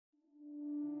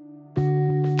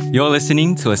You're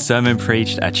listening to a sermon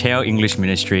preached at Cheil English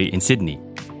Ministry in Sydney.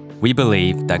 We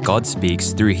believe that God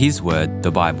speaks through His Word, the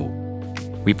Bible.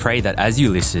 We pray that as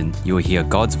you listen, you will hear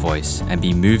God's voice and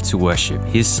be moved to worship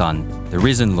His Son, the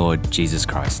risen Lord Jesus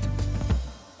Christ.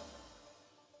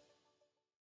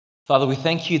 Father, we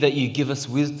thank you that you give us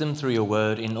wisdom through your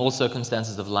word in all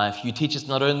circumstances of life. You teach us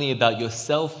not only about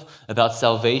yourself, about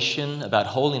salvation, about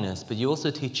holiness, but you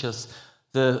also teach us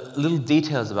the little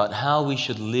details about how we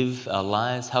should live our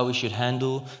lives, how we should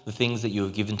handle the things that you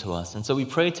have given to us. And so we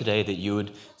pray today that you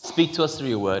would speak to us through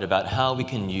your word about how we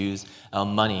can use our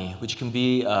money, which can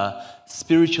be a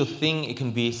spiritual thing, it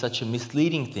can be such a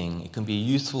misleading thing, it can be a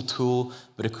useful tool,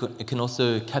 but it can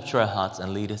also capture our hearts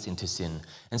and lead us into sin.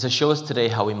 And so show us today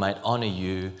how we might honor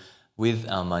you with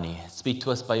our money. Speak to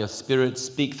us by your Spirit.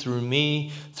 Speak through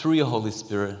me, through your Holy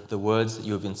Spirit, the words that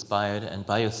you have inspired. And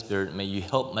by your Spirit, may you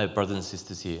help my brothers and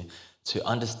sisters here to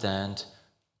understand,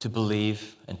 to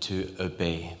believe, and to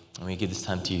obey. And we give this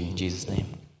time to you in Jesus' name.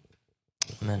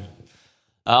 Amen.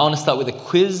 I want to start with a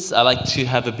quiz. I like to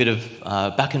have a bit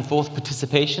of back and forth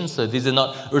participation. So these are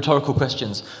not rhetorical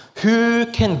questions. Who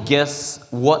can guess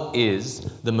what is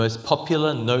the most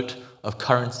popular note of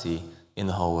currency in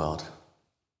the whole world?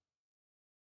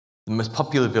 The most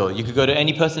popular bill. You could go to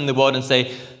any person in the world and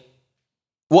say,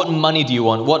 what money do you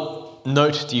want? What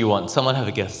note do you want? Someone have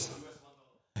a guess.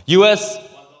 US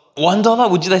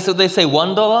 $1? Would they say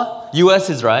 $1? US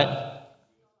is right.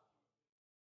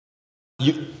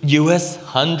 US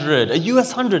 100. A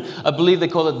US 100. I believe they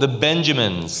call it the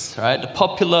Benjamins, right?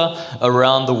 Popular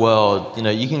around the world. You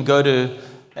know, you can go to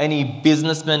any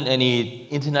businessman, any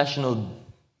international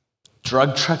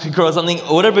drug trafficker or something,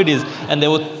 or whatever it is, and they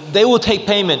will take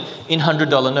payment in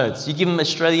 $100 notes. You give them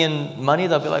Australian money,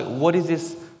 they'll be like, what is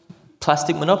this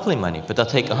plastic monopoly money? But they'll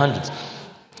take hundreds.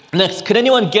 Next, could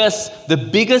anyone guess the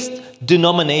biggest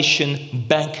denomination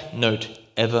banknote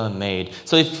ever made?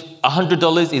 So if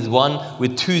 $100 is one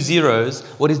with 2 zeros,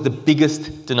 what is the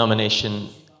biggest denomination?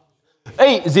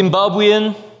 Hey,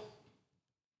 Zimbabwean.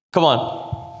 Come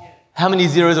on. How many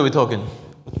zeros are we talking?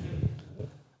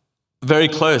 Very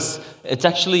close. It's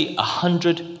actually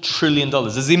 $100 trillion. The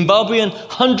Zimbabwean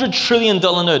 $100 trillion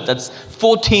note, that's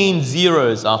 14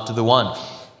 zeros after the one.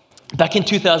 Back in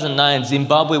 2009,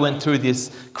 Zimbabwe went through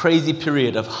this crazy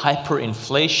period of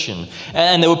hyperinflation.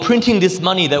 And they were printing this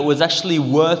money that was actually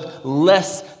worth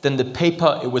less than the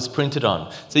paper it was printed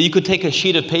on. So you could take a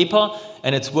sheet of paper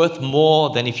and it's worth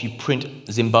more than if you print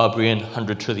Zimbabwean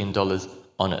 $100 trillion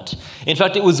on it. In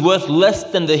fact, it was worth less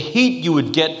than the heat you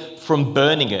would get from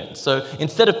burning it. So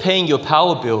instead of paying your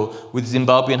power bill with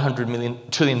Zimbabwean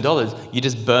 $100 trillion, you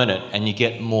just burn it and you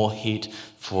get more heat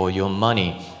for your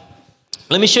money.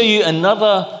 Let me show you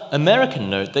another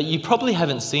American note that you probably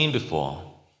haven't seen before.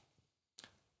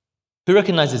 Who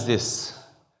recognizes this?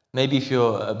 Maybe if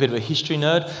you're a bit of a history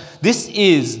nerd. This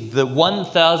is the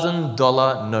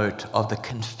 $1,000 note of the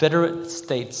Confederate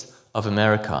States of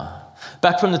America.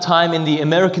 Back from the time in the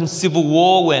American Civil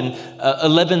War when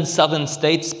 11 southern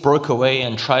states broke away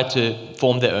and tried to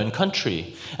form their own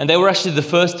country. And they were actually the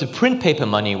first to print paper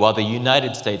money while the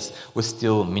United States was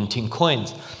still minting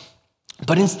coins.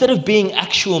 But instead of being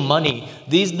actual money,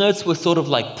 these notes were sort of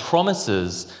like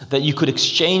promises that you could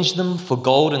exchange them for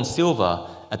gold and silver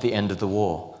at the end of the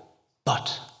war.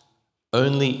 But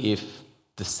only if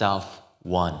the South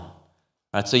won.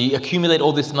 Right, so you accumulate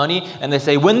all this money and they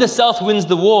say, when the South wins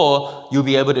the war, you'll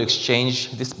be able to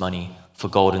exchange this money for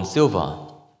gold and silver.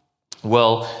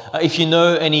 Well, if you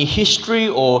know any history,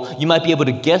 or you might be able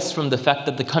to guess from the fact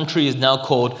that the country is now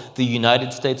called the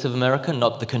United States of America,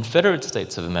 not the Confederate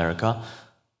States of America,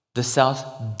 the South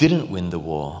didn't win the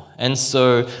war. And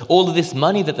so all of this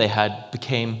money that they had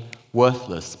became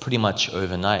worthless pretty much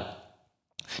overnight.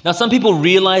 Now, some people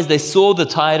realized, they saw the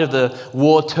tide of the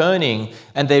war turning,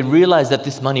 and they realized that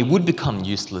this money would become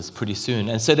useless pretty soon.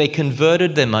 And so they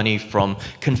converted their money from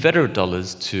Confederate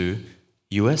dollars to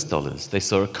US dollars. They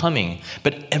saw it coming.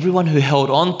 But everyone who held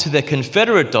on to their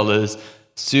Confederate dollars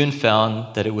soon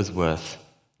found that it was worth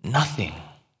nothing.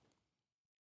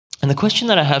 And the question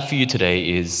that I have for you today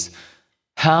is,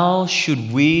 how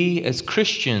should we as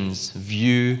Christians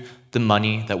view the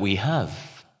money that we have?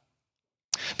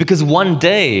 Because one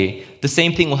day, the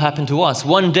same thing will happen to us.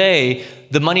 One day,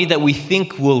 the money that we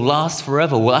think will last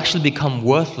forever will actually become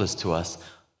worthless to us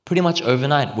pretty much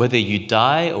overnight. Whether you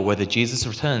die or whether Jesus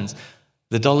returns,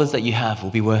 the dollars that you have will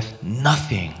be worth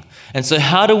nothing. And so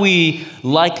how do we,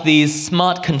 like these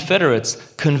smart Confederates,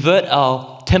 convert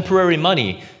our temporary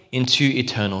money into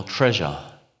eternal treasure?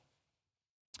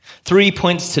 3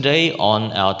 points today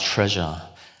on our treasure.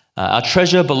 Our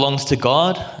treasure belongs to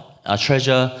God. Our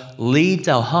treasure leads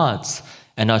our hearts,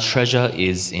 and our treasure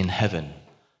is in heaven.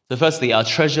 So firstly, our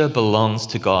treasure belongs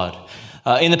to God.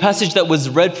 In the passage that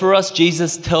was read for us,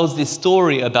 Jesus tells this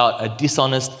story about a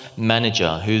dishonest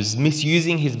manager who's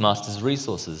misusing his master's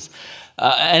resources.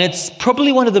 And it's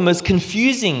probably one of the most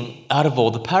confusing out of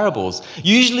all the parables.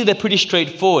 Usually they're pretty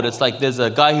straightforward. It's like there's a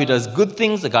guy who does good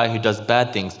things, a guy who does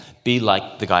bad things. Be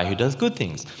like the guy who does good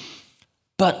things.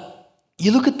 But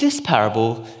you look at this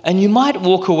parable and you might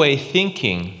walk away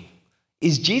thinking,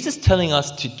 is Jesus telling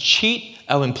us to cheat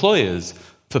our employers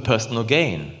for personal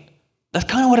gain? That's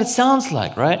kind of what it sounds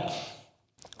like, right?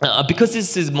 Because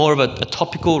this is more of a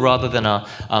topical rather than a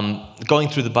going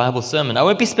through the Bible sermon, I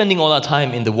won't be spending all our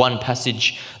time in the one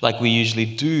passage like we usually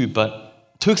do,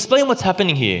 but to explain what's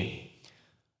happening here,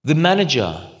 the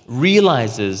manager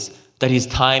realizes that his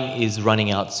time is running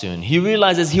out soon. He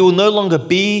realizes he will no longer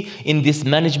be in this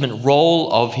management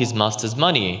role of his master's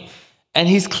money. And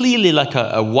he's clearly like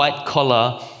a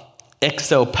white-collar,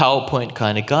 Excel, PowerPoint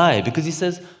kind of guy because he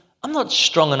says, I'm not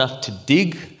strong enough to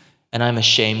dig and I'm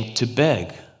ashamed to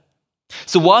beg.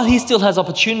 So while he still has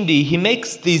opportunity, he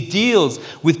makes these deals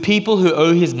with people who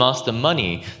owe his master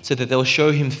money so that they'll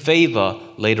show him favor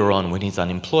later on when he's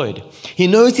unemployed. He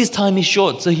knows his time is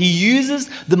short, so he uses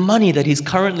the money that he's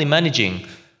currently managing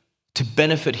to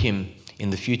benefit him in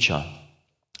the future.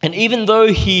 And even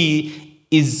though he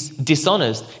is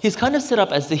dishonest, he's kind of set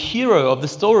up as the hero of the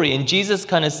story. And Jesus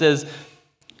kind of says,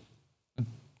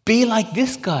 be like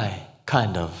this guy,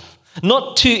 kind of.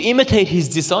 Not to imitate his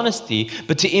dishonesty,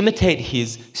 but to imitate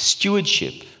his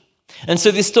stewardship. And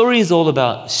so this story is all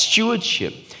about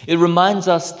stewardship. It reminds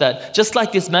us that just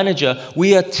like this manager,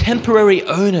 we are temporary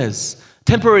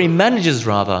managers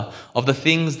rather, of the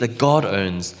things that God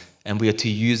owns, and we are to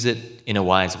use it in a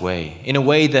wise way, in a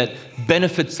way that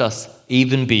benefits us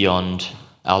even beyond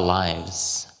our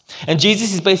lives. And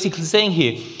Jesus is basically saying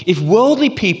here, if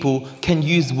worldly people can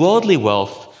use worldly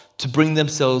wealth to bring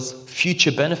themselves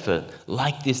future benefit,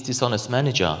 like this dishonest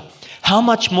manager, how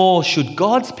much more should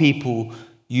God's people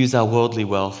use our worldly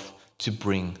wealth to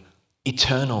bring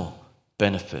eternal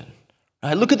benefit?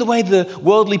 Right? Look at the way the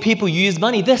worldly people use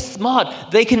money. They're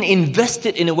smart. They can invest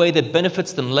it in a way that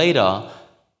benefits them later.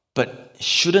 But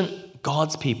shouldn't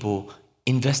God's people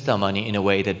invest our money in a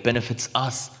way that benefits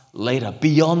us later,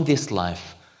 beyond this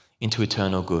life, into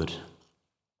eternal good?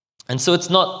 And so it's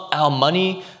not our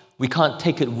money. We can't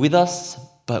take it with us,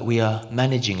 but we are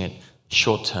managing it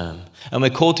short term. And we're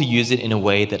called to use it in a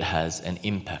way that has an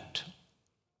impact.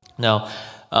 Now,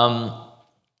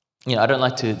 I don't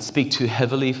like to speak too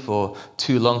heavily for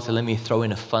too long, so let me throw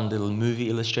in a fun little movie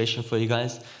illustration for you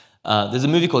guys. There's a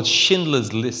movie called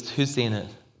Schindler's List. Who's seen it?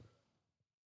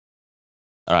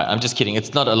 All right, I'm just kidding.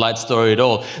 It's not a light story at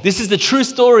all. This is the true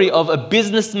story of a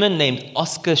businessman named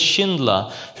Oskar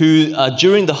Schindler who,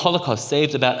 during the Holocaust,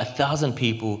 saved about 1,000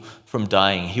 people from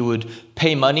dying. He would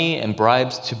pay money and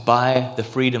bribes to buy the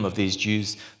freedom of these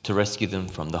Jews to rescue them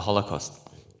from the Holocaust.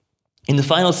 In the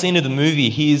final scene of the movie,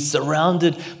 he is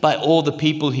surrounded by all the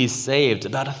people he's saved,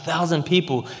 about 1,000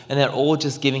 people, and they're all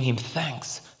just giving him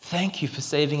thanks. Thank you for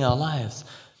saving our lives.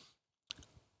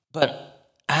 But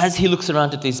as he looks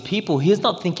around at these people, he's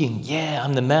not thinking, yeah,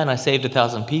 I'm the man, I saved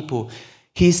 1,000 people.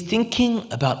 He's thinking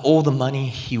about all the money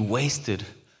he wasted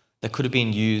that could have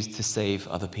been used to save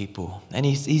other people. And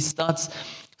he starts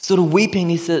sort of weeping.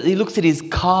 He looks at his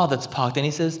car that's parked and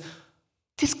he says,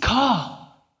 this car,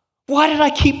 why did I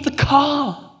keep the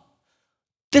car?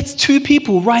 That's 2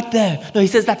 people right there. No, he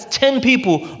says that's 10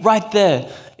 people right there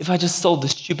if I just sold the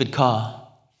stupid car.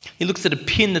 He looks at a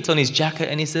pin that's on his jacket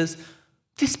and he says,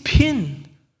 this pin,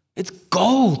 it's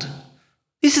gold.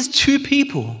 This is 2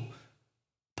 people.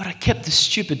 But I kept the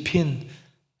stupid pin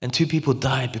and 2 people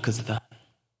died because of that.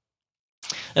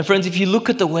 And friends, if you look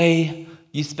at the way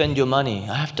you spend your money,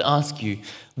 I have to ask you,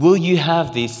 will you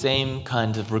have these same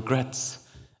kinds of regrets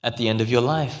at the end of your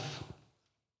life?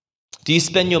 Do you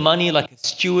spend your money like a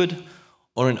steward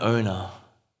or an owner?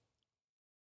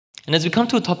 And as we come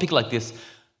to a topic like this,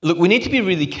 look, we need to be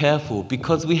really careful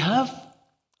because we have,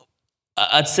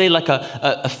 I'd say, like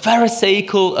a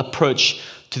Pharisaical approach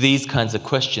to these kinds of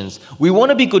questions. We want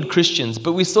to be good Christians,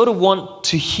 but we sort of want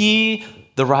to hear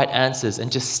the right answers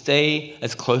and just stay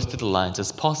as close to the lines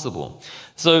as possible.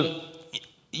 So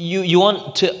you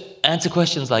want to answer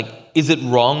questions like, is it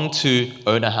wrong to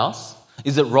own a house?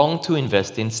 Is it wrong to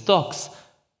invest in stocks?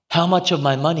 How much of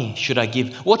my money should I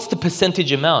give? What's the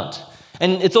percentage amount?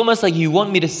 And it's almost like you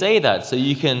want me to say that so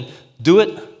you can do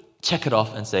it, check it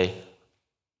off and say,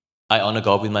 I honor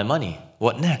God with my money.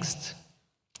 What next?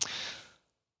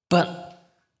 But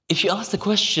if you ask the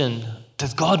question,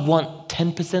 does God want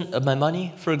 10% of my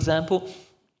money, for example?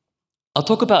 I'll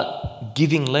talk about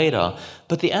giving later,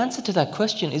 but the answer to that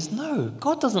question is no.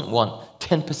 God doesn't want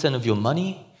 10% of your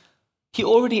money. He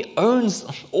already owns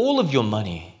all of your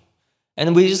money.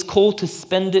 And we're just called to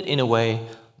spend it in a way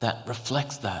that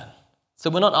reflects that. So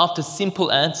we're not after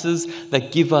simple answers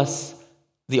that give us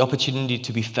the opportunity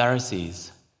to be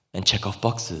Pharisees and check off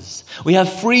boxes. We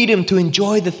have freedom to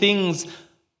enjoy the things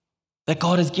that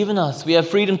God has given us. We have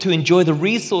freedom to enjoy the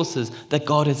resources that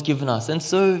God has given us. And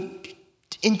so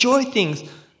enjoy things.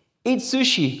 Eat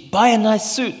sushi, buy a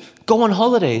nice suit, go on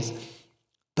holidays.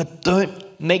 But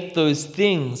don't make those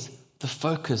things the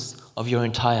focus of your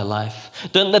entire life.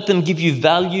 Don't let them give you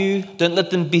value. Don't let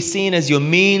them be seen as your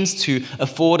means to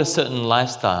afford a certain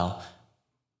lifestyle.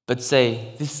 But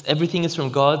say, everything is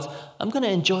from God. I'm going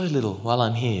to enjoy a little while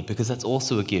I'm here because that's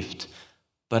also a gift.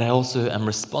 But I also am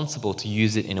responsible to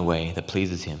use it in a way that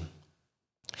pleases Him.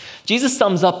 Jesus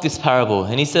sums up this parable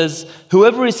and He says,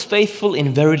 whoever is faithful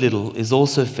in very little is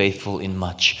also faithful in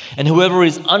much. And whoever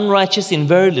is unrighteous in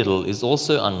very little is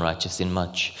also unrighteous in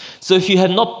much. So if you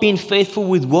have not been faithful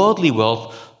with worldly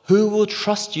wealth, who will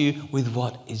trust you with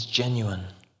what is genuine?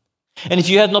 And if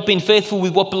you have not been faithful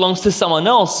with what belongs to someone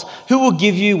else, who will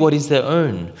give you what is their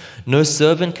own? No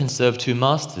servant can serve two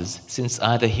masters, since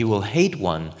either he will hate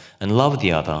one and love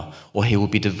the other, or he will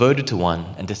be devoted to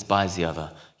one and despise the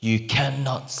other. You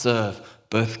cannot serve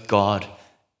both God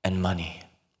and money.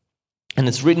 And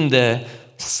it's written there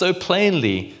so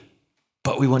plainly,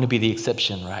 but we want to be the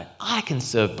exception, right? I can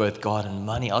serve both God and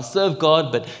money. I'll serve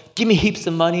God, but give me heaps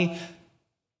of money,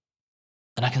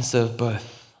 and I can serve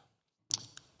both.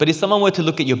 But if someone were to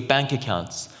look at your bank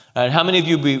accounts, right, how many of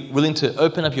you would be willing to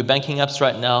open up your banking apps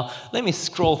right now? Let me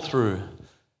scroll through,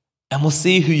 and we'll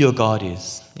see who your God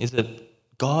is. Is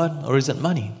it God or is it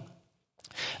money?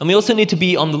 And we also need to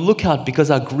be on the lookout because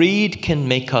our greed can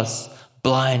make us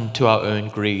blind to our own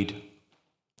greed.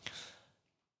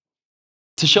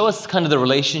 To show us kind of the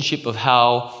relationship that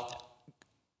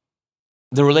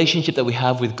we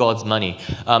have with God's money.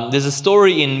 There's a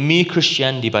story in Mere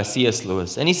Christianity by C.S.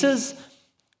 Lewis, and he says,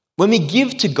 when we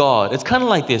give to God, it's kind of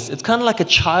like this. It's kind of like a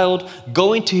child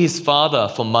going to his father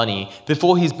for money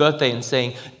before his birthday and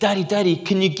saying, Daddy,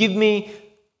 can you give me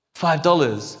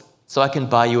 $5 so I can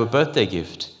buy you a birthday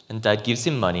gift? And Dad gives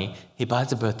him money. He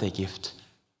buys a birthday gift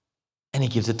and he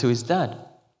gives it to his dad.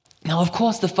 Now, of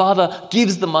course, the father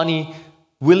gives the money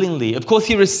willingly. Of course,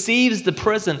 he receives the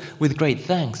present with great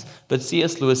thanks. But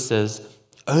C.S. Lewis says,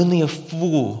 only a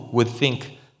fool would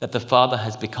think that the father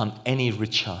has become any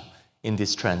richer in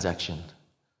this transaction.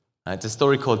 It's a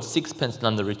story called Sixpence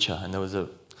None the Richer, and there was a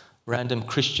random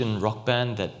Christian rock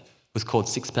band that was called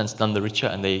Sixpence None the Richer,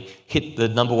 and they hit the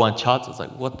 #1 charts. It's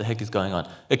like, what the heck is going on?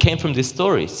 It came from this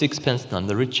story, Sixpence None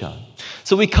the Richer.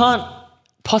 So we can't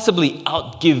possibly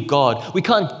outgive God. We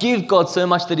can't give God so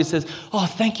much that He says, oh,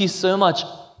 thank you so much.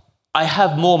 I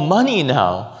have more money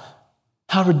now.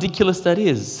 How ridiculous that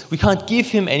is. We can't give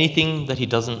Him anything that He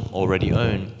doesn't already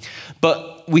own. But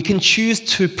we can choose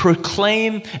to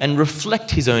proclaim and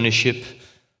reflect His ownership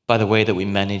by the way that we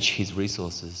manage His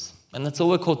resources. And that's all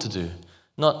we're called to do.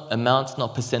 Not amounts,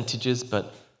 not percentages,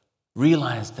 but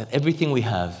realize that everything we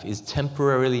have is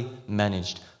temporarily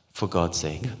managed for God's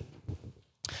sake.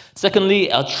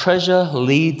 Secondly, our treasure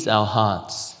leads our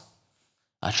hearts.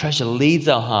 Our treasure leads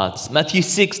our hearts. Matthew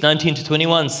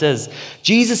 6:19-21 says,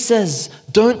 Jesus says,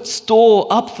 don't store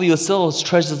up for yourselves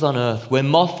treasures on earth where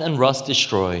moth and rust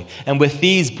destroy and where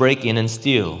thieves break in and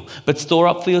steal. But store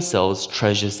up for yourselves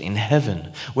treasures in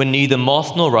heaven where neither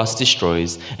moth nor rust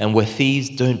destroys and where thieves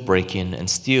don't break in and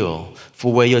steal.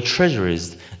 For where your treasure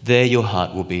is, there your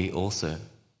heart will be also.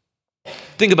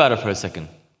 Think about it for a second.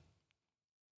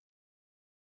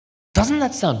 Doesn't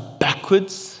that sound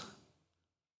backwards?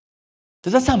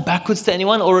 Does that sound backwards to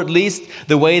anyone, or at least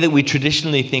the way that we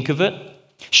traditionally think of it?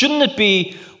 Shouldn't it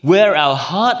be where our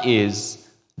heart is,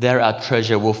 there our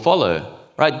treasure will follow,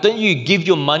 right? Don't you give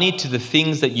your money to the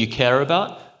things that you care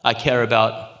about? I care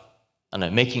about,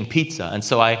 making pizza, and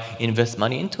so I invest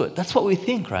money into it. That's what we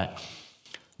think, right?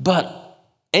 But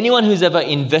anyone who's ever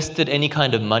invested any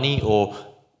kind of money or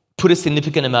put a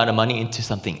significant amount of money into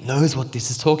something knows what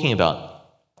this is talking about.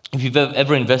 If you've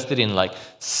ever invested in like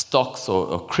stocks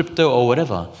or crypto or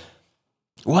whatever,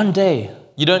 one day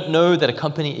you don't know that a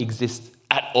company exists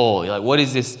at all. You're like, what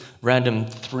is this random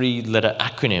 3-letter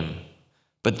acronym?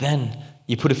 But then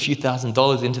you put a few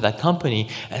 $1,000s into that company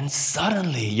and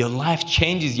suddenly your life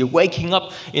changes. You're waking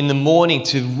up in the morning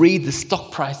to read the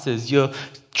stock prices. You're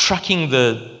tracking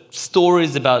the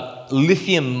stories about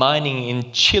lithium mining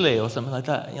in Chile or something like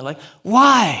that. And you're like,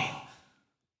 why?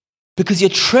 Because your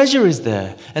treasure is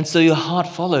there, and so your heart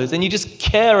follows, and you just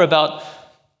care about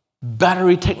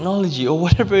battery technology or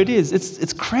whatever it is.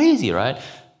 It's crazy, right?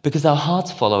 Because our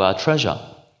hearts follow our treasure.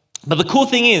 But the cool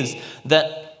thing is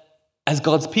that as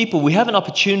God's people, we have an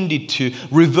opportunity to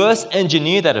reverse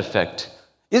engineer that effect.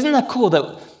 Isn't that cool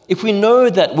that if we know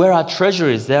that where our treasure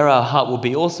is, there our heart will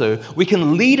be also, we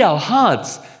can lead our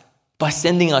hearts by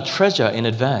sending our treasure in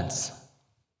advance.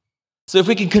 So if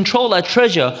we can control our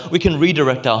treasure, we can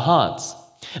redirect our hearts.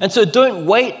 And so don't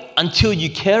wait until you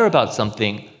care about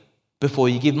something before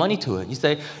you give money to it. You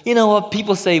say, you know what,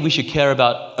 people say we should care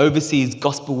about overseas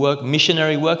gospel work,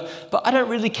 missionary work, but I don't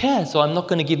really care, so I'm not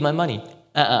going to give my money.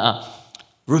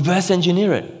 Reverse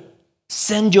engineer it.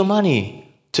 Send your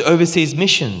money to overseas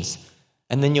missions,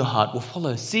 and then your heart will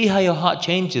follow. See how your heart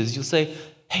changes. You'll say,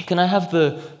 hey, can I have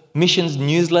the missions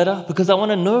newsletter? Because I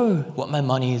want to know what my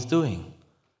money is doing.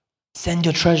 Send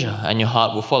your treasure, and your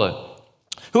heart will follow.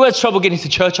 Who has trouble getting to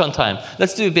church on time?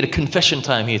 Let's do a bit of confession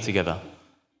time here together.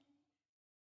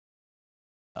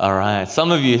 All right,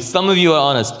 some of you are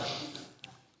honest.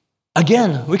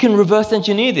 Again, we can reverse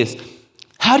engineer this.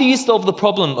 How do you solve the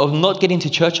problem of not getting to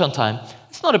church on time?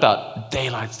 It's not about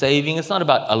daylight saving. It's not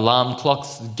about alarm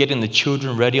clocks, getting the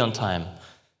children ready on time.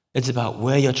 It's about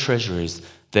where your treasure is,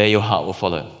 there your heart will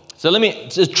follow. So let me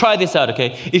just try this out,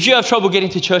 okay? If you have trouble getting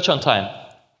to church on time,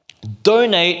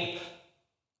 donate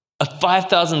a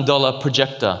 $5,000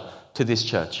 projector to this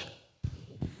church.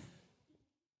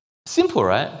 Simple,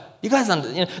 right? You guys,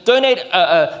 donate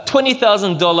a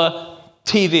 $20,000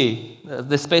 TV,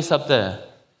 the space up there,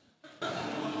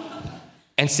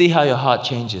 and see how your heart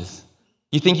changes.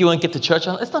 You think you won't get to church?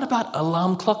 It's not about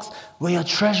alarm clocks. Where your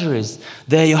treasure is,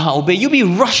 there your heart will be. You'll be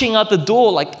rushing out the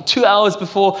door like 2 hours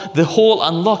before the hall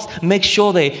unlocks. Make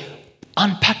sure they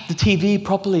unpack the TV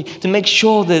properly, to make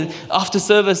sure that after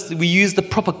service we use the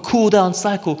proper cool down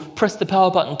cycle. Press the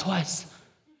power button twice.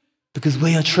 Because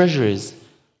where your treasure is,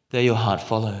 there your heart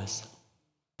follows.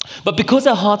 But because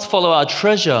our hearts follow our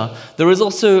treasure, there is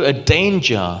also a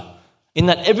danger in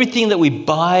that everything that we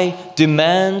buy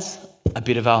demands a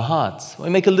bit of our hearts. We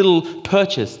make a little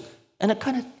purchase and it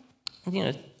kind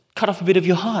of, cut off a bit of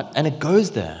your heart and it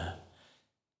goes there.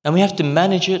 And we have to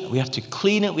manage it, we have to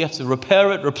clean it, we have to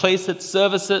repair it, replace it,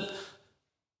 service it.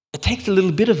 It takes a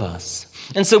little bit of us.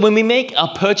 And so when we make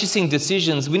our purchasing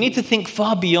decisions, we need to think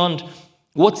far beyond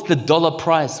what's the dollar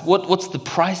price, what's the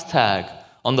price tag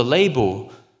on the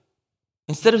label.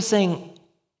 Instead of saying,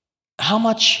 how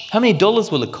many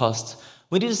dollars will it cost?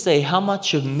 We need to say, how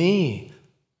much of me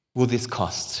will this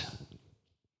cost?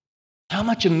 How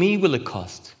much of me will it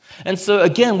cost? And so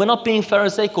again, we're not being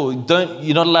pharisaical.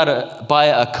 You're not allowed to buy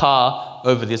a car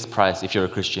over this price if you're a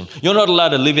Christian. You're not allowed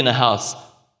to live in a house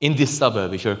in this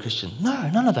suburb if you're a Christian. No,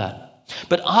 none of that.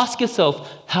 But ask yourself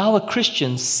how a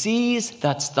Christian sees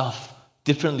that stuff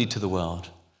differently to the world.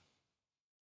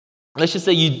 Let's just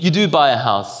say you do buy a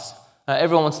house.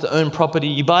 Everyone wants to own property.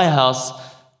 You buy a house,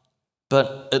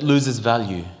 but it loses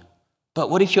value. But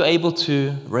what if you're able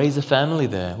to raise a family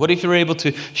there? What if you're able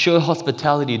to show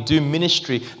hospitality, do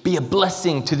ministry, be a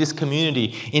blessing to this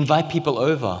community, invite people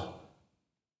over?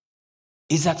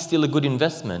 Is that still a good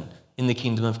investment in the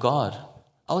kingdom of God?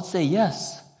 I would say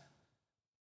yes.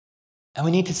 And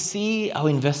we need to see our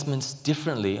investments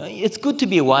differently. It's good to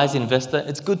be a wise investor.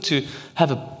 It's good to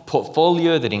have a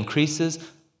portfolio that increases,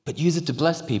 but use it to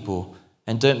bless people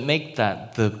and don't make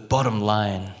that the bottom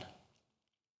line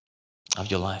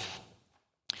of your life.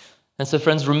 And so,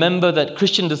 friends, remember that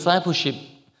Christian discipleship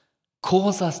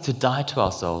calls us to die to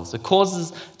ourselves.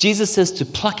 Jesus says to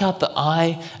pluck out the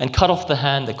eye and cut off the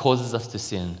hand that causes us to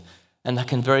sin. And that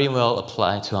can very well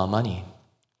apply to our money.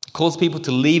 It calls people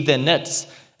to leave their nets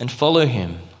and follow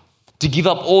him, to give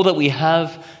up all that we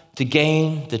have to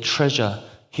gain the treasure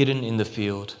hidden in the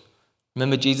field.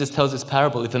 Remember, Jesus tells this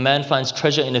parable, if a man finds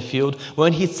treasure in a field,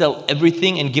 won't he sell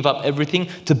everything and give up everything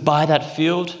to buy that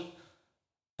field?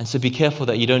 And so be careful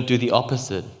that you don't do the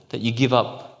opposite, that you give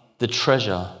up the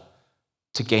treasure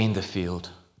to gain the field.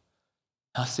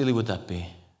 How silly would that be?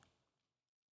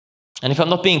 And if I'm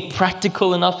not being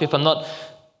practical enough, if I'm not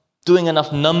doing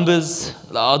enough numbers,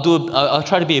 I'll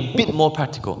try to be a bit more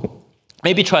practical.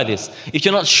 Maybe try this. If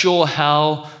you're not sure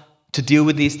how to deal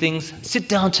with these things, sit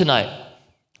down tonight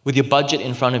with your budget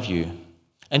in front of you.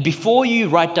 And before you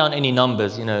write down any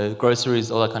numbers,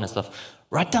 groceries, all that kind of stuff,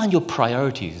 write down your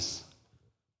priorities.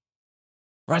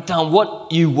 Write down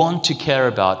what you want to care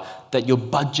about that your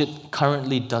budget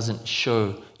currently doesn't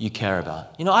show you care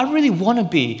about. I really want to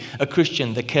be a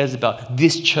Christian that cares about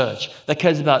this church, that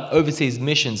cares about overseas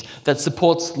missions, that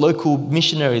supports local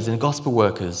missionaries and gospel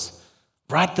workers.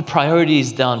 Write the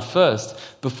priorities down first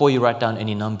before you write down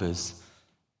any numbers,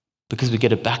 because we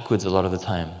get it backwards a lot of the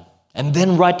time. And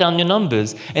then write down your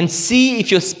numbers and see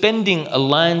if your spending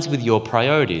aligns with your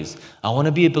priorities. I want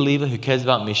to be a believer who cares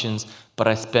about missions, but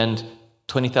I spend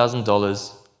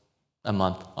 $20,000 a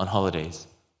month on holidays.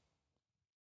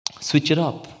 Switch it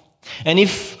up. And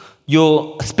if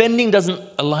your spending doesn't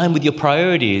align with your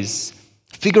priorities,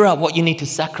 figure out what you need to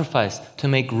sacrifice to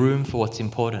make room for what's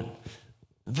important.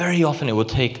 Very often it will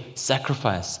take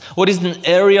sacrifice. What is an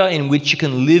area in which you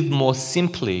can live more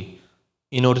simply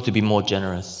in order to be more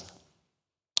generous?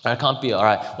 I can't be, all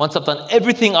right, once I've done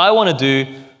everything I want to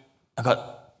do, I've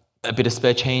got a bit of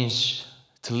spare change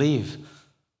to leave.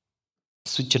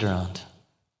 Switch it around.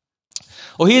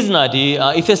 Or here's an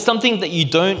idea. If there's something that you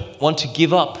don't want to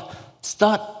give up,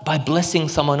 start by blessing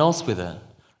someone else with it.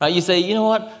 Right? You say, you know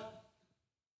what?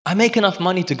 I make enough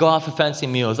money to go out for fancy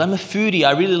meals. I'm a foodie.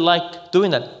 I really like doing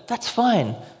that. That's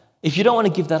fine. If you don't want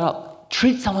to give that up,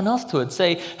 treat someone else to it.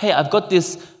 Say, hey, I've got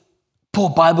this poor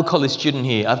Bible college student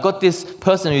here. I've got this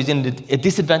person who's in a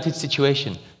disadvantaged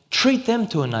situation. Treat them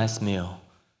to a nice meal.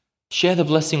 Share the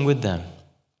blessing with them.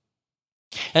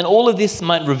 And all of this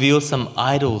might reveal some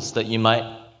idols that you might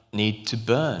need to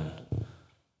burn.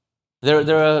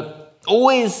 There are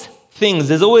always things,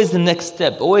 there's always the next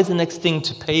step, always the next thing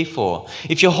to pay for.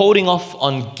 If you're holding off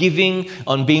on giving,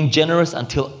 on being generous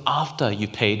until after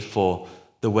you've paid for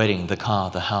the wedding, the car,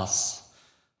 the house,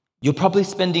 you're probably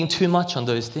spending too much on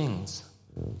those things.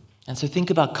 And so think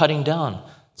about cutting down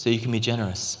so you can be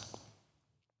generous.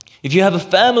 If you have a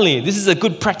family, this is a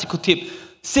good practical tip.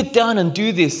 Sit down and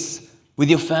do this with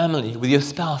your family, with your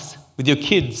spouse, with your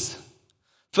kids.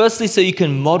 Firstly, so you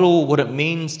can model what it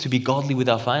means to be godly with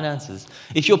our finances.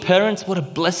 If you're parents, what a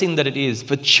blessing that it is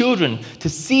for children to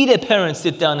see their parents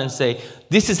sit down and say,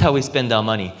 this is how we spend our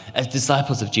money as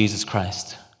disciples of Jesus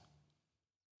Christ.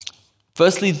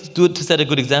 Firstly, do it to set a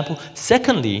good example.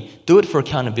 Secondly, do it for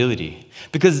accountability,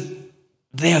 because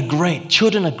they are great.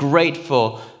 Children are great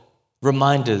for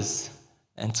reminders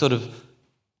and sort of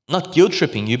not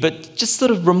guilt-tripping you, but just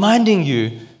sort of reminding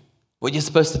you what you're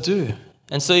supposed to do.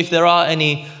 And so if there are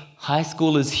any high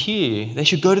schoolers here, they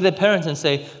should go to their parents and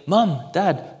say, Mom,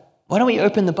 Dad, why don't we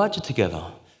open the budget together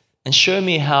and show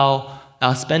me how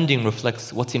our spending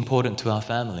reflects what's important to our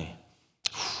family?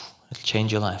 It'll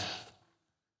change your life.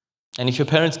 And if your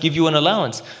parents give you an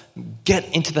allowance,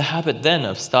 get into the habit then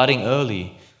of starting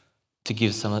early to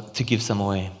give some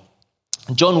away.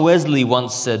 John Wesley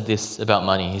once said this about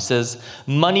money. He says,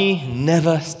 money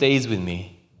never stays with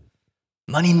me.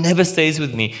 Money never stays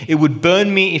with me. It would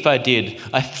burn me if I did.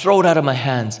 I throw it out of my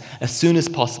hands as soon as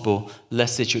possible,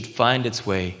 lest it should find its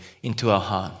way into our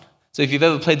heart. So if you've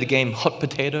ever played the game hot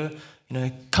potato,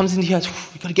 it comes into your house,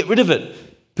 you've got to get rid of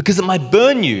it because it might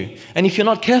burn you. And if you're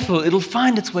not careful, it'll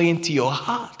find its way into your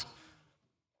heart.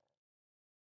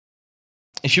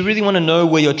 If you really want to know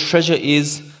where your treasure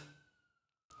is,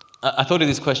 I thought of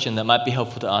this question that might be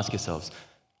helpful to ask yourselves.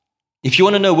 If you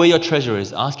want to know where your treasure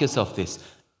is, ask yourself this.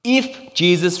 If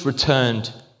Jesus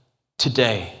returned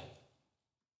today,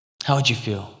 how would you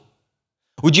feel?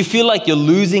 Would you feel like you're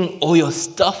losing all your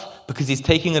stuff because he's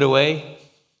taking it away?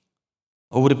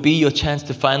 Or would it be your chance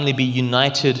to finally be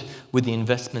united with the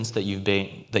investments that you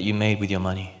made with your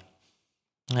money?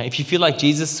 Now, if you feel like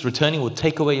Jesus returning will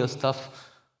take away your stuff,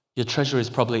 your treasure is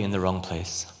probably in the wrong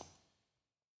place.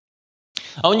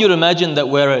 I want you to imagine that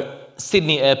we're at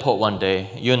Sydney Airport one day.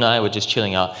 You and I were just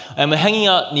chilling out, and we're hanging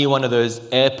out near one of those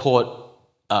airport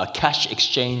cash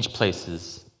exchange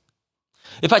places.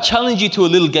 If I challenge you to a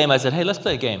little game, I said, hey, let's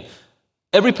play a game.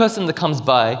 Every person that comes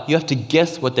by, you have to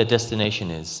guess what their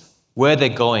destination is, where they're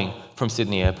going from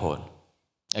Sydney Airport.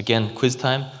 Again, quiz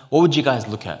time. What would you guys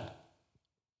look at?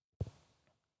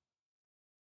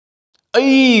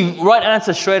 Hey, right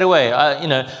answer straight away.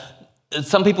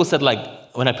 Some people said,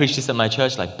 when I preached this at my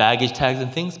church, baggage tags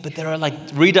and things, but there are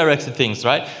redirected things,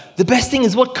 right? The best thing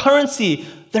is what currency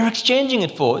they're exchanging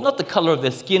it for, not the color of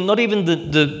their skin, not even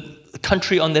the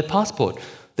country on their passport.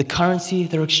 The currency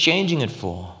they're exchanging it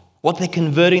for, what they're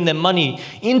converting their money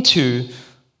into,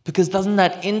 because doesn't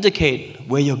that indicate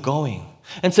where you're going?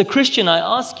 And so, Christian, I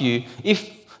ask you, if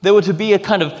there were to be a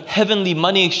kind of heavenly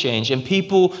money exchange and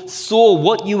people saw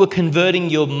what you were converting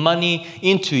your money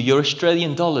into, your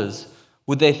Australian dollars,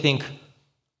 would they think,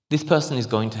 this person is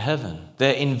going to heaven?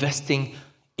 They're investing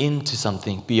into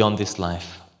something beyond this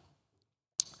life.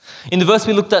 In the verse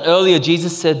we looked at earlier,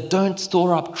 Jesus said, don't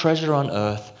store up treasure on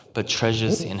earth, but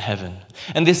treasures in heaven.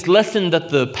 And this lesson that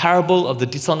the parable of the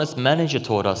dishonest manager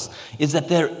taught us is that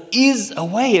there is a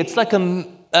way. It's like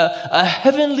a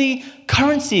heavenly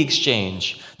currency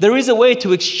exchange. There is a way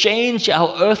to exchange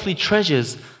our earthly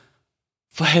treasures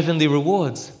for heavenly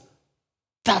rewards.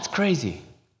 That's crazy.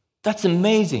 That's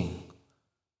amazing.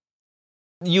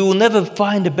 You will never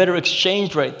find a better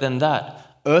exchange rate than that.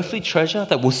 Earthly treasure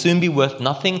that will soon be worth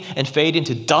nothing and fade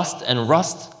into dust and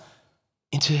rust,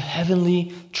 into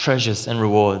heavenly treasures and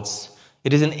rewards.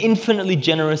 It is an infinitely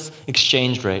generous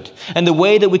exchange rate. And the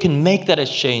way that we can make that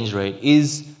exchange rate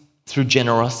is through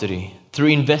generosity, through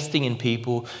investing in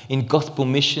people, in gospel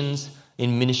missions,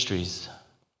 in ministries.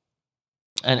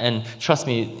 And trust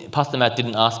me, Pastor Matt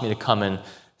didn't ask me to come and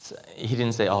he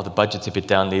didn't say, the budget's a bit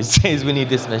down these days, we need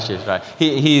this message, right?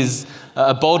 He is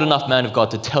a bold enough man of God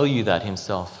to tell you that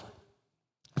himself.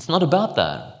 It's not about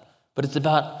that, but it's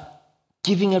about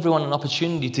giving everyone an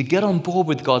opportunity to get on board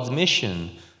with God's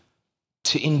mission,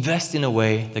 to invest in a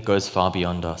way that goes far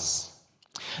beyond us.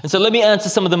 And so let me answer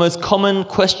some of the most common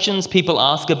questions people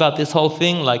ask about this whole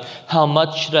thing, like how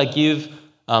much should I give?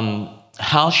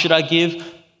 How should I give?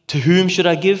 To whom should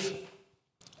I give?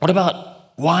 What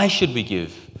about why should we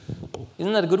give?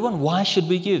 Isn't that a good one? Why should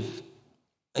we give?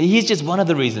 Here's just one of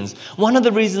the reasons. One of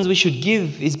the reasons we should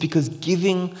give is because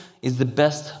giving is the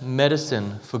best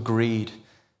medicine for greed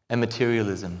and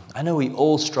materialism. I know we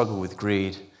all struggle with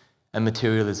greed and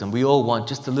materialism. We all want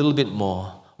just a little bit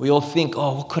more. We all think,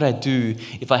 what could I do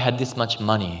if I had this much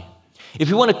money? If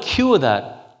we want to cure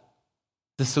that,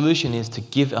 the solution is to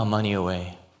give our money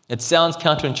away. It sounds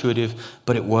counterintuitive,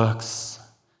 but it works.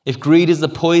 If greed is the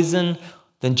poison,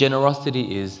 then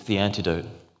generosity is the antidote.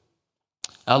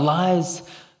 Our lives,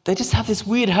 they just have this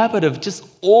weird habit of just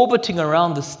orbiting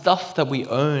around the stuff that we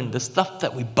own, the stuff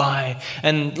that we buy.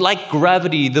 And like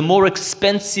gravity, the more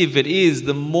expensive it is,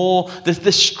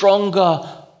 the stronger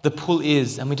the pull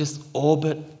is. And we just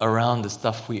orbit around the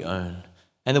stuff we own.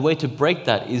 And the way to break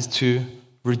that is to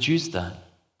reduce that.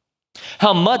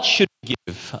 How much should we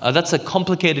give? That's a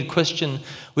complicated question,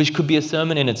 which could be a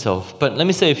sermon in itself. But let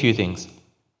me say a few things.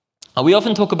 We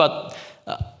often talk about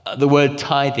the word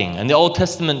tithing, and the Old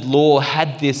Testament law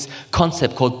had this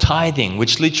concept called tithing,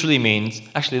 which literally means,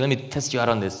 actually, let me test you out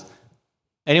on this.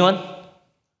 Anyone?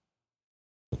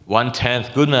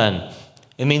 1/10, good man.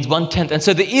 It means 1/10. And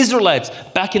so the Israelites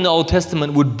back in the Old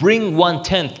Testament would bring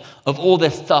 1/10 of all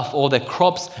their stuff, all their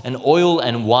crops and oil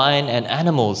and wine and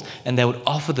animals, and they would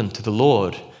offer them to the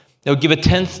Lord. They would give a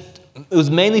tenth. It was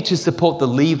mainly to support the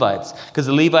Levites, because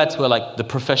the Levites were like the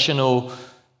professional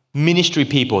ministry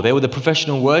people. They were the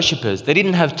professional worshippers. They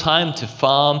didn't have time to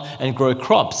farm and grow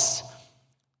crops.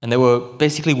 And they were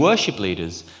basically worship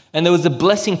leaders. And there was a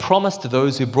blessing promised to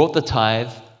those who brought the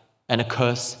tithe and a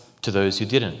curse to those who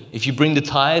didn't. If you bring the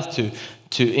tithe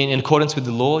in accordance with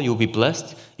the law, you'll be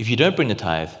blessed. If you don't bring the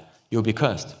tithe, you'll be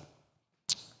cursed.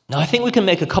 Now, I think we can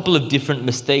make a couple of different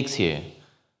mistakes here,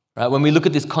 right? When we look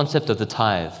at this concept of the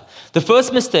tithe. The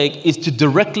first mistake is to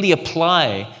directly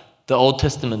apply the Old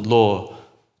Testament law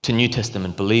to New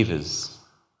Testament believers.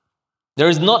 There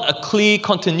is not a clear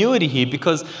continuity here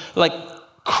because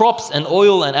crops and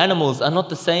oil and animals are not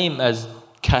the same as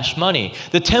cash money.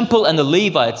 The temple and the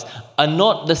Levites are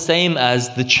not the same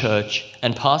as the church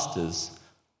and pastors.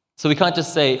 So we can't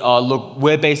just say, look,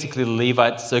 we're basically the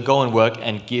Levites, so go and work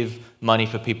and give money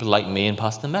for people like me and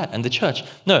Pastor Matt and the church.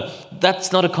 No,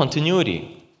 that's not a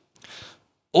continuity.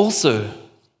 Also,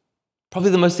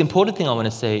 probably the most important thing I want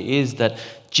to say is that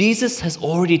Jesus has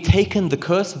already taken the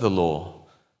curse of the law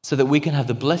so that we can have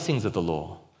the blessings of the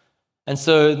law. And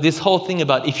so this whole thing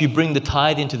about if you bring the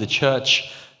tithe into the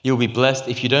church, you'll be blessed.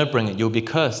 If you don't bring it, you'll be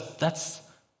cursed. That's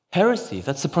heresy.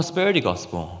 That's the prosperity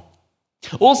gospel.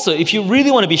 Also, if you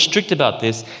really want to be strict about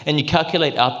this and you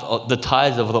calculate out the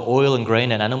tithes of the oil and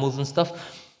grain and animals and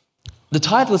stuff, the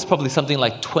tithe was probably something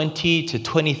like 20 to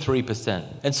 23%.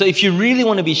 And so if you really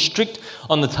want to be strict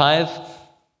on the tithe,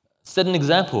 set an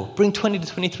example. Bring 20 to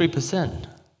 23%.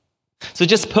 So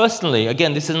just personally,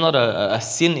 again, this is not a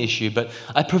sin issue, but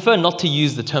I prefer not to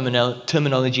use the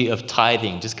terminology of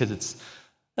tithing just because it's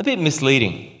a bit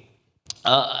misleading.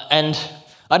 And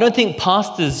I don't think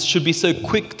pastors should be so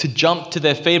quick to jump to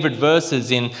their favorite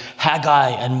verses in Haggai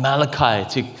and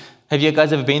Malachi. Have you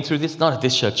guys ever been through this? Not at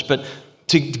this church, but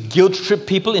to guilt trip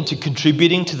people into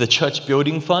contributing to the church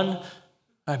building fund.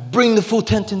 Bring the full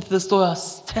tent into the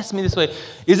storehouse. Test me this way.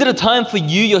 Is it a time for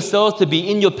you yourselves to be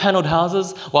in your paneled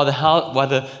houses while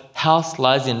the house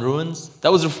lies in ruins?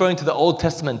 That was referring to the Old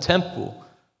Testament temple.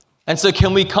 And so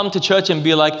can we come to church and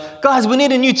be like, guys, we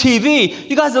need a new TV.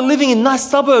 You guys are living in nice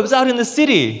suburbs out in the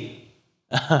city.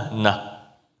 No,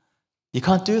 you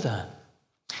can't do that.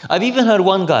 I've even heard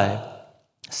one guy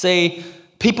say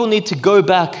people need to go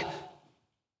back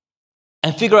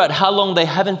and figure out how long they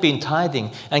haven't been tithing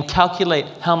and calculate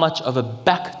how much of a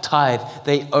back tithe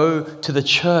they owe to the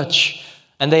church.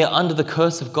 And they are under the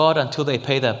curse of God until they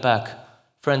pay that back.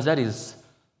 Friends, that is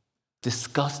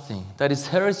disgusting. That is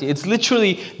heresy. It's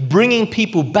literally bringing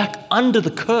people back under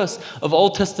the curse of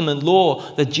Old Testament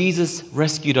law that Jesus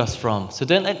rescued us from. So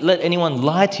don't let anyone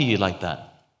lie to you like that.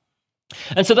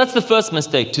 And so that's the first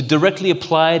mistake, to directly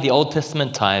apply the Old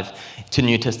Testament tithe to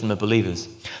New Testament believers.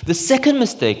 The second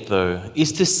mistake, though,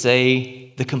 is to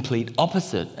say the complete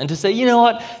opposite and to say, you know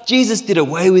what, Jesus did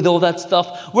away with all that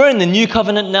stuff. We're in the new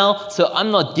covenant now, so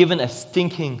I'm not given a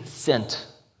stinking cent.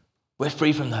 We're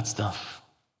free from that stuff.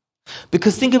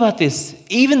 Because think about this,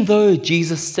 even though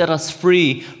Jesus set us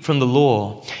free from the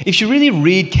law, if you really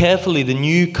read carefully the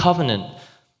new covenant,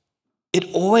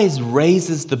 it always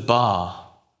raises the bar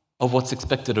of what's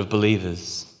expected of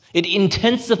believers. It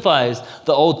intensifies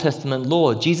the Old Testament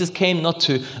law. Jesus came not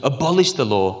to abolish the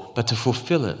law, but to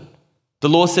fulfill it. The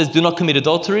law says, do not commit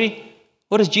adultery.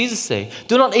 What does Jesus say?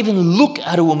 Do not even look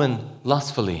at a woman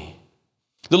lustfully.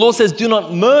 The law says, do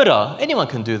not murder. Anyone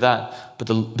can do that.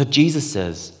 But Jesus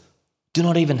says, do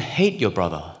not even hate your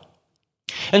brother.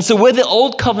 And so where the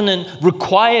old covenant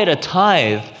required a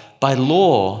tithe by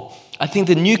law, I think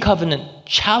the new covenant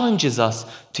challenges us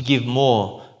to give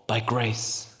more by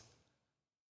grace.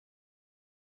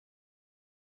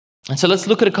 And so let's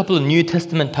look at a couple of New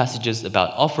Testament passages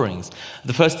about offerings.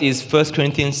 The first is 1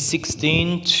 Corinthians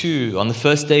 16:2. On the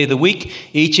first day of the week,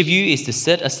 each of you is to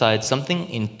set aside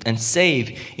something and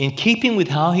save in keeping with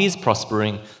how he is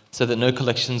prospering, so that no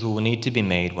collections will need to be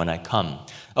made when I come.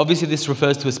 Obviously, this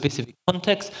refers to a specific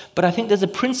context, but I think there's a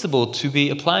principle to be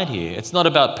applied here. It's not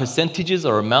about percentages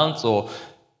or amounts or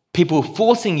people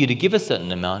forcing you to give a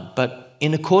certain amount, but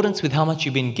in accordance with how much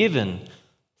you've been given,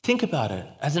 think about it.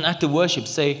 As an act of worship,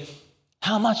 say,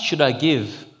 how much should I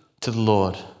give to the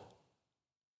Lord?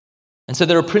 And so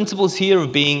there are principles here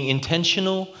of being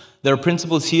intentional. There are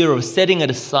principles here of setting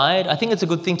it aside. I think it's a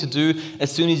good thing to do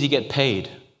as soon as you get paid.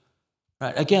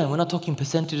 Right? Again, we're not talking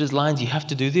percentages, lines, you have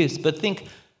to do this, but think,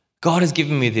 God has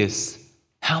given me this.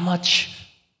 How much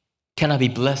can I be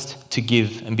blessed to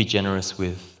give and be generous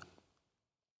with?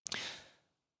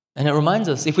 And it reminds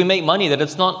us, if we make money, that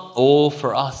it's not all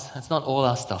for us. It's not all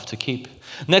our stuff to keep.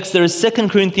 Next, there is 2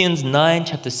 Corinthians 9,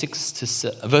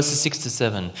 verses 6 to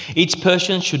 7. Each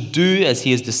person should do as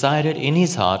he has decided in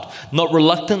his heart, not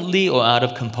reluctantly or out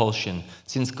of compulsion,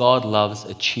 since God loves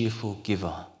a cheerful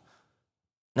giver.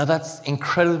 Now that's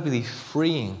incredibly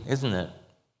freeing, isn't it?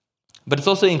 But it's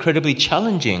also incredibly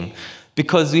challenging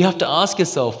because you have to ask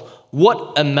yourself,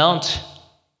 what amount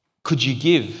could you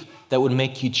give that would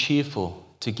make you cheerful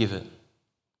to give it?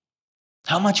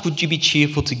 How much would you be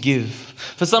cheerful to give?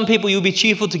 For some people, you'll be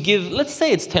cheerful to give, let's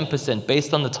say it's 10%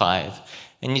 based on the tithe.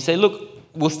 And you say, look,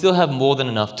 we'll still have more than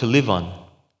enough to live on.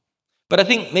 But I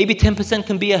think maybe 10%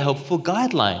 can be a helpful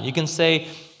guideline. You can say,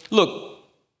 look,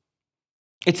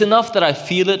 it's enough that I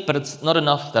feel it, but it's not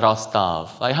enough that I'll starve.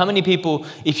 Like how many people,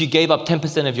 if you gave up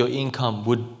 10% of your income,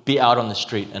 would be out on the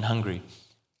street and hungry?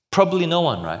 Probably no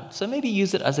one, right? So maybe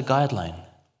use it as a guideline,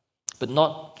 but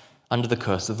not under the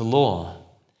curse of the law.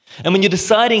 And when you're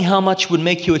deciding how much would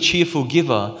make you a cheerful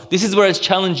giver, this is where it's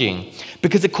challenging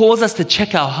because it calls us to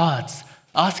check our hearts.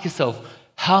 Ask yourself,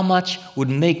 how much would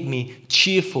make me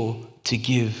cheerful to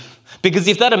give? Because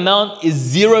if that amount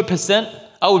is 0%,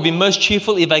 I would be most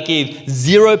cheerful if I gave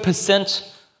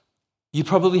 0%. You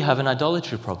probably have an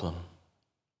idolatry problem.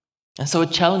 And so it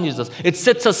challenges us. It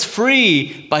sets us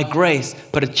free by grace,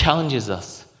 but it challenges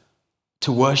us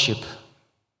to worship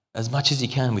as much as you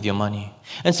can with your money.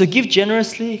 And so give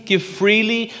generously, give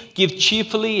freely, give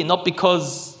cheerfully, not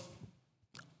because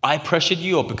I pressured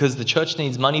you or because the church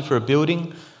needs money for a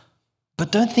building.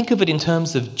 But don't think of it in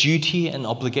terms of duty and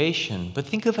obligation, but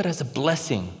think of it as a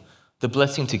blessing. The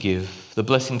blessing to give, the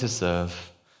blessing to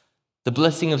serve, the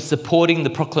blessing of supporting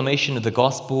the proclamation of the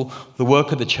gospel, the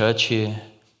work of the church here,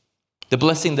 the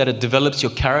blessing that it develops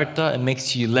your character and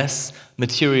makes you less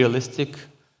materialistic,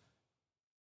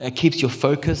 it keeps your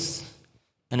focus,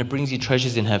 and it brings you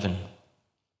treasures in heaven.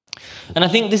 And I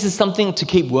think this is something to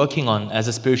keep working on as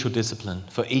a spiritual discipline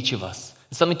for each of us.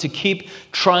 It's something to keep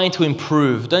trying to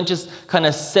improve. Don't just kind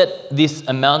of set this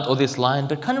amount or this line,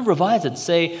 but kind of revise it.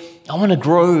 Say, I want to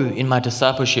grow in my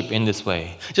discipleship in this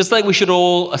way. Just like we should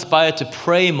all aspire to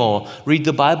pray more, read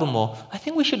the Bible more, I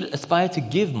think we should aspire to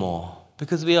give more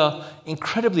because we are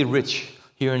incredibly rich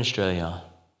here in Australia.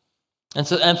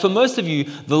 And for most of you,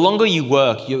 the longer you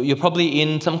work, you're probably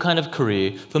in some kind of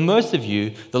career. For most of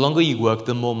you, the longer you work,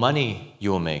 the more money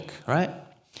you will make, right?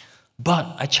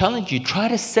 But I challenge you, try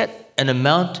to set an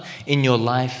amount in your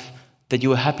life that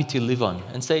you are happy to live on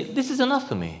and say, this is enough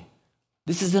for me.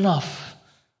 This is enough.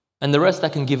 And the rest I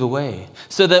can give away.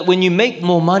 So that when you make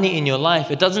more money in your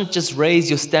life, it doesn't just raise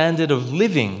your standard of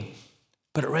living,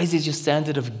 but it raises your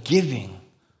standard of giving.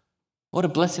 What a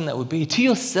blessing that would be to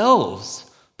yourselves,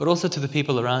 but also to the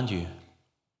people around you.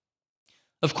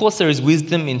 Of course, there is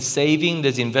wisdom in saving.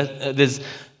 There's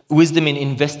wisdom in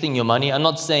investing your money. I'm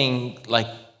not saying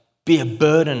be a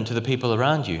burden to the people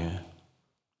around you.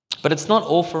 But it's not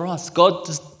all for us. God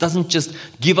doesn't just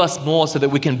give us more so that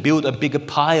we can build a bigger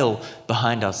pile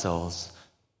behind ourselves,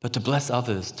 but to bless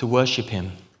others, to worship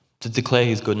Him, to declare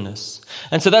His goodness.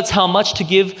 And so that's how much to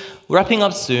give. Wrapping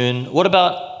up soon. What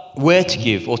about where to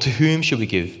give, or to whom should we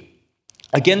give?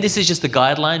 Again, this is just a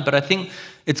guideline, but I think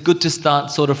it's good to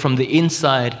start sort of from the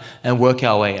inside and work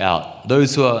our way out.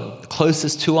 Those who are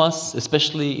closest to us,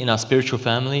 especially in our spiritual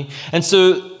family. And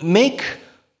so make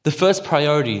the first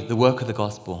priority the work of the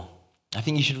gospel. I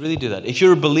think you should really do that. If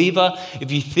you're a believer,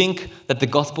 if you think that the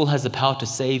gospel has the power to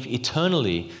save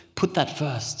eternally, put that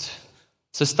first.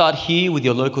 So start here with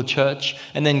your local church,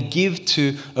 and then give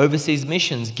to overseas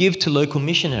missions, give to local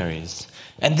missionaries,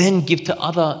 and then give to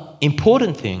other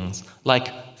important things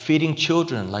like feeding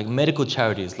children, like medical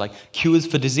charities, like cures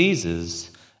for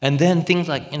diseases, and then things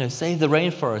like, save the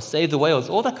rainforest, save the whales,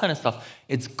 all that kind of stuff.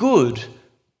 It's good,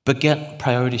 but get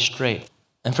priorities straight.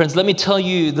 And friends, let me tell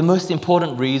you the most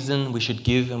important reason we should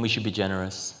give and we should be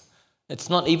generous. It's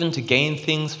not even to gain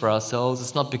things for ourselves.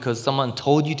 It's not because someone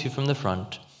told you to from the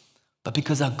front, but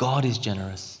because our God is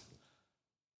generous.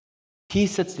 He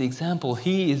sets the example.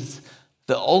 He is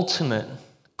the ultimate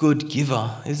good giver,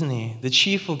 isn't He? The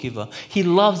cheerful giver. He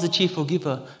loves the cheerful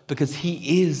giver because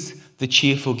He is the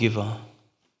cheerful giver.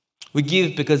 We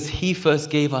give because He first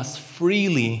gave us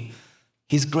freely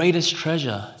His greatest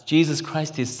treasure, Jesus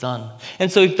Christ, His Son.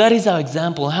 And so if that is our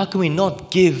example, how can we not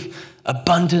give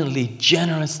abundantly,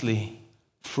 generously,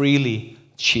 freely,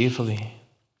 cheerfully?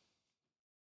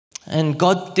 And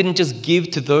God didn't just give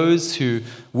to those who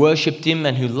worshipped Him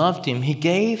and who loved Him. He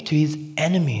gave to His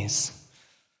enemies.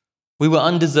 We were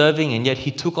undeserving, and yet He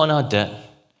took on our debt.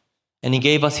 And He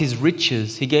gave us His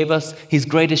riches. He gave us His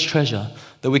greatest treasure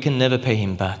that we can never pay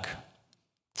Him back.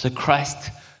 So Christ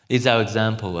is our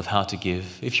example of how to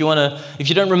give. If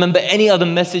you don't remember any other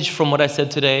message from what I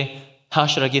said today, how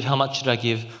should I give? How much should I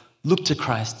give? Look to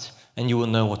Christ and you will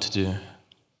know what to do.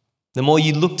 The more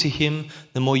you look to Him,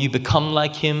 the more you become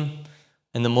like Him,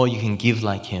 and the more you can give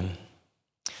like Him.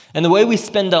 And the way we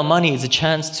spend our money is a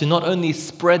chance to not only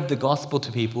spread the gospel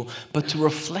to people, but to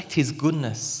reflect His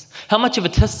goodness. How much of a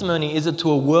testimony is it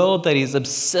to a world that is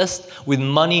obsessed with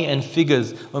money and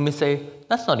figures when we say,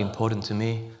 that's not important to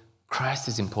me. Christ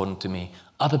is important to me.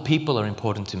 Other people are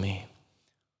important to me.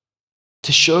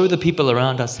 To show the people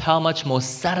around us how much more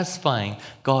satisfying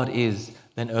God is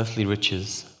than earthly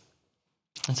riches.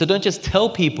 And so don't just tell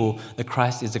people that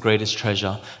Christ is the greatest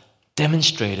treasure.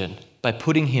 Demonstrate it by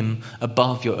putting Him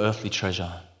above your earthly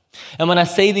treasure. And when I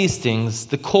say these things,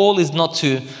 the call is not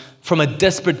from a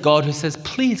desperate God who says,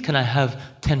 please can I have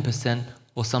 10%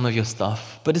 or some of your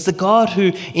stuff. But it's a God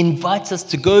who invites us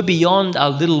to go beyond our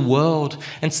little world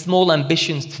and small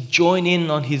ambitions to join in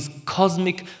on His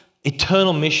cosmic,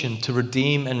 eternal mission to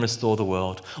redeem and restore the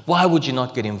world. Why would you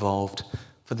not get involved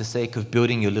for the sake of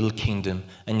building your little kingdom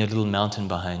and your little mountain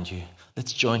behind you?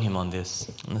 Let's join Him on this,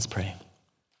 and let's pray.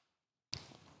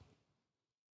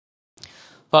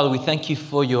 Father, we thank You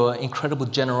for Your incredible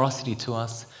generosity to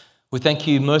us. We thank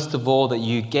You most of all that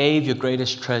You gave Your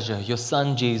greatest treasure, Your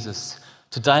Son Jesus,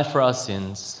 to die for our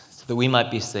sins so that we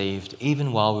might be saved,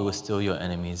 even while we were still Your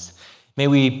enemies. May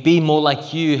we be more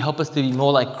like You. Help us to be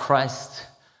more like Christ,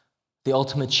 the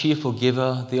ultimate cheerful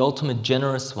giver, the ultimate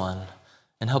generous one,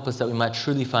 and help us that we might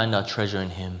truly find our treasure in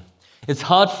Him. It's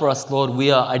hard for us, Lord.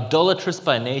 We are idolatrous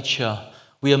by nature.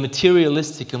 We are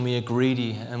materialistic and we are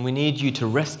greedy, and we need You to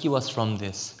rescue us from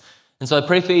this. And so I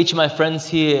pray for each of my friends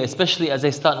here, especially as they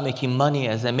start making money,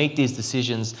 as they make these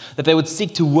decisions, that they would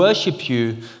seek to worship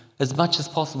You as much as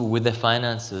possible with their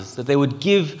finances, that they would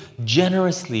give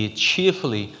generously,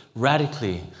 cheerfully,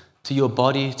 radically to Your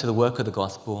body, to the work of the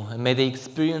gospel. And may they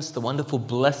experience the wonderful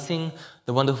blessing,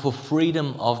 the wonderful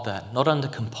freedom of that, not under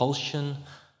compulsion,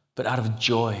 but out of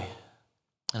joy.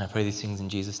 And I pray these things in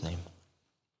Jesus' name.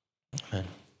 Amen.